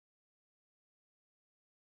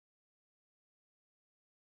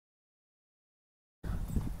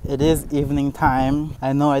It is evening time.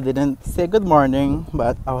 I know I didn't say good morning,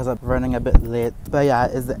 but I was running a bit late. But yeah,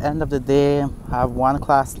 it's the end of the day. I have one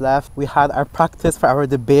class left. We had our practice for our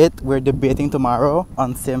debate. We're debating tomorrow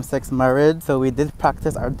on same-sex marriage. So we did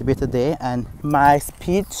practice our debate today, and my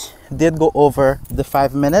speech did go over the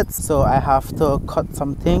 5 minutes. So I have to cut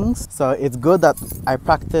some things. So it's good that I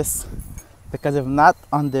practice, because if not,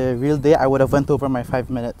 on the real day, I would have went over my 5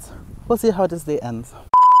 minutes. We'll see how this day ends.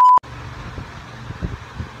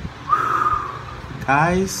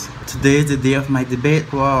 Guys, today is the day of my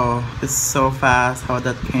debate. Wow, it's so fast how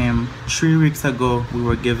that came. 3 weeks ago, we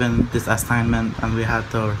were given this assignment and we had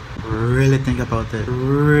to really think about it,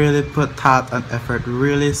 really put thought and effort,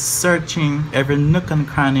 really searching every nook and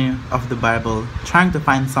cranny of the Bible, trying to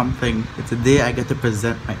find something. Today I get to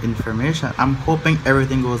present my information. I'm hoping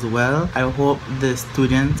everything goes well. I hope the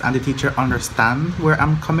students and the teacher understand where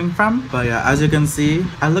I'm coming from. But yeah, as you can see,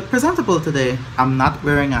 I look presentable today. I'm not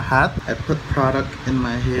wearing a hat. I put product in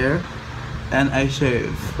my hair and I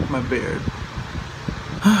shave my beard.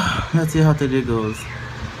 Let's see how today goes.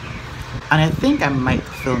 And I think I might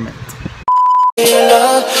film it.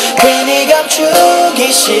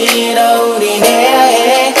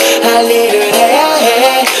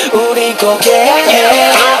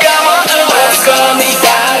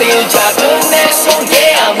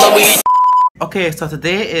 Okay, so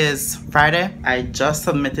today is Friday. I just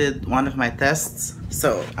submitted one of my tests,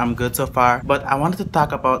 so I'm good so far. But I wanted to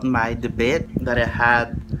talk about my debate that I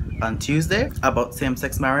had on Tuesday about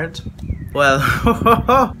same-sex marriage. Well,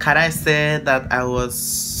 can I say that I was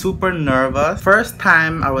super nervous? First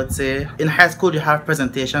time, I would say. In high school, you have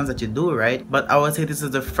presentations that you do, right? But I would say this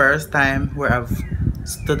is the first time where I've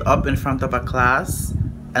stood up in front of a class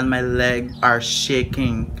and my legs are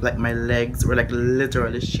shaking. Like my legs were like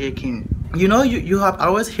literally shaking. You know, you have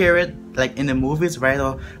always hear it like in the movies, right?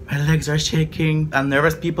 Oh, my legs are shaking and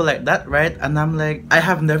nervous people like that, right? And I'm like, I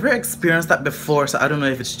have never experienced that before, so I don't know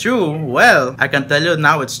if it's true. Well, I can tell you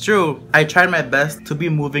now it's true. I tried my best to be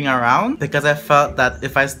moving around because I felt that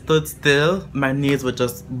if I stood still, my knees would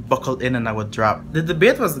just buckle in and I would drop. The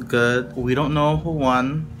debate was good. We don't know who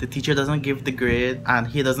won. The teacher doesn't give the grade and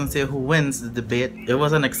he doesn't say who wins the debate. It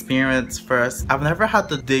was an experience first. I've never had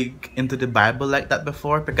to dig into the Bible like that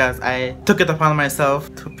before because I took it upon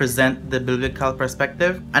myself to present the biblical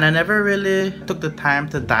perspective, and I never really took the time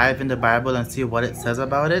to dive in the Bible and see what it says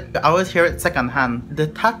about it. I always hear it secondhand. The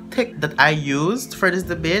tactic that I used for this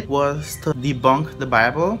debate was to debunk the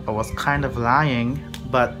Bible. I was kind of lying,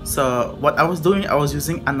 but so what I was doing, I was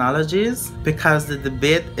using analogies because the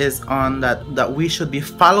debate is on that we should be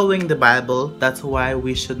following the Bible. That's why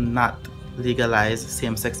we should not legalize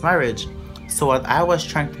same-sex marriage. So what I was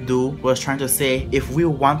trying to do was trying to say, if we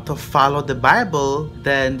want to follow the Bible,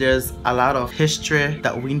 then there's a lot of history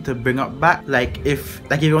that we need to bring up back. Like if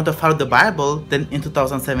you want to follow the Bible, then in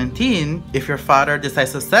 2017, if your father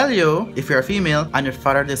decides to sell you, if you're a female and your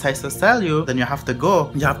father decides to sell you, then you have to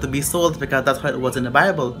go. You have to be sold because that's how it was in the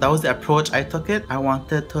Bible. That was the approach I took it. I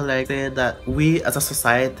wanted to like say that we as a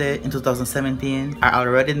society in 2017 are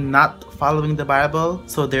already not following the Bible,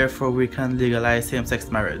 so therefore we can legalize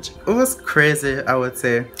same-sex marriage. It was crazy, I would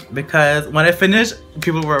say, because when I finished,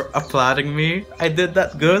 people were applauding me. I did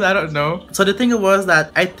that good, I don't know. So the thing was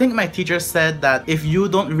that I think my teacher said that if you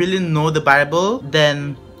don't really know the Bible,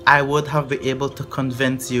 then I would have been able to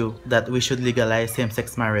convince you that we should legalize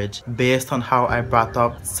same-sex marriage based on how I brought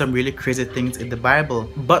up some really crazy things in the Bible.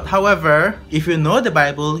 But however, if you know the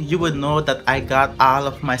Bible, you would know that I got all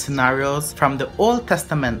of my scenarios from the Old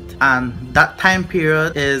Testament, and that time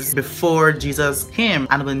period is before Jesus came.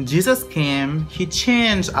 And when Jesus came, he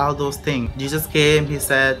changed all those things. Jesus came, he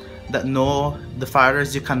said that no, the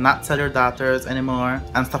fathers, you cannot sell your daughters anymore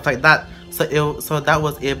and stuff like that. So that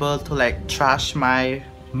was able to like trash my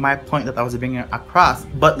point that I was bringing across.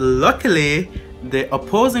 But luckily, the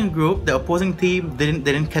opposing group, the opposing team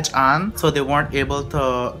didn't catch on, so they weren't able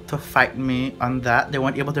to fight me on that. They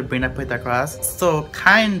weren't able to bring that point across. So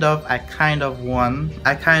I kind of won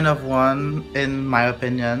in my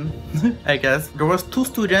opinion. I guess there was two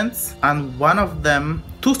students, and one of them,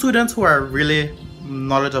 two students who are really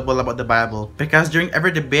knowledgeable about the Bible, because during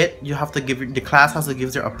every debate you have to give, the class has to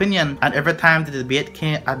give their opinion, and every time the debate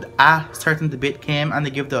came, a certain debate came and they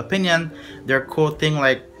give the opinion, they're quoting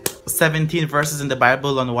like 17 verses in the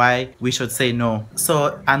Bible on why we should say no.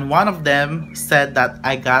 So, and one of them said that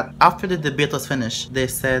I got, after the debate was finished, they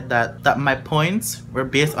said that my points were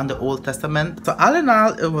based on the Old Testament. So all in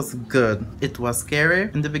all, it was good. It was scary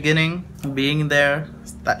in the beginning, being there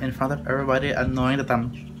in front of everybody and knowing that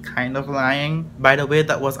I'm kind of lying. By the way,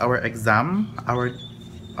 that was our exam, our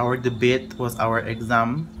our debate was our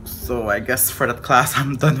exam. So I guess for that class,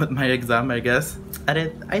 I'm done with my exam, I guess.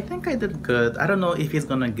 I think I did good. I don't know if he's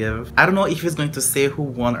gonna give. I don't know if he's going to say who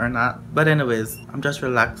won or not. But anyways, I'm just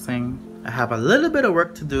relaxing. I have a little bit of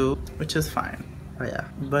work to do, which is fine. Oh yeah.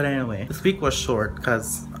 But anyway, this week was short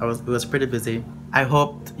because it was pretty busy. I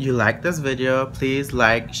hope you liked this video. Please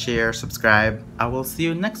like, share, subscribe. I will see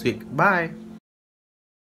you next week. Bye.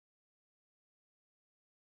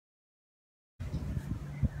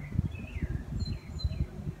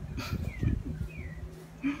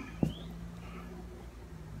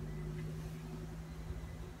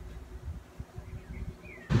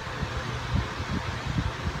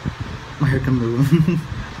 My hair can move.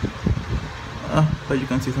 But you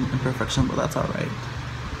can see some imperfection, but that's alright.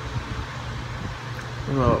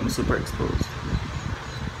 Oh, I'm super exposed.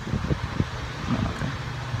 No, okay.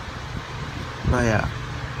 But yeah.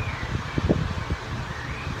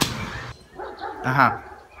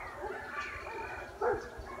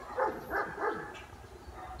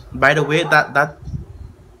 By the way, that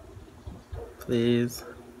please.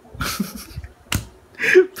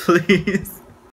 Please.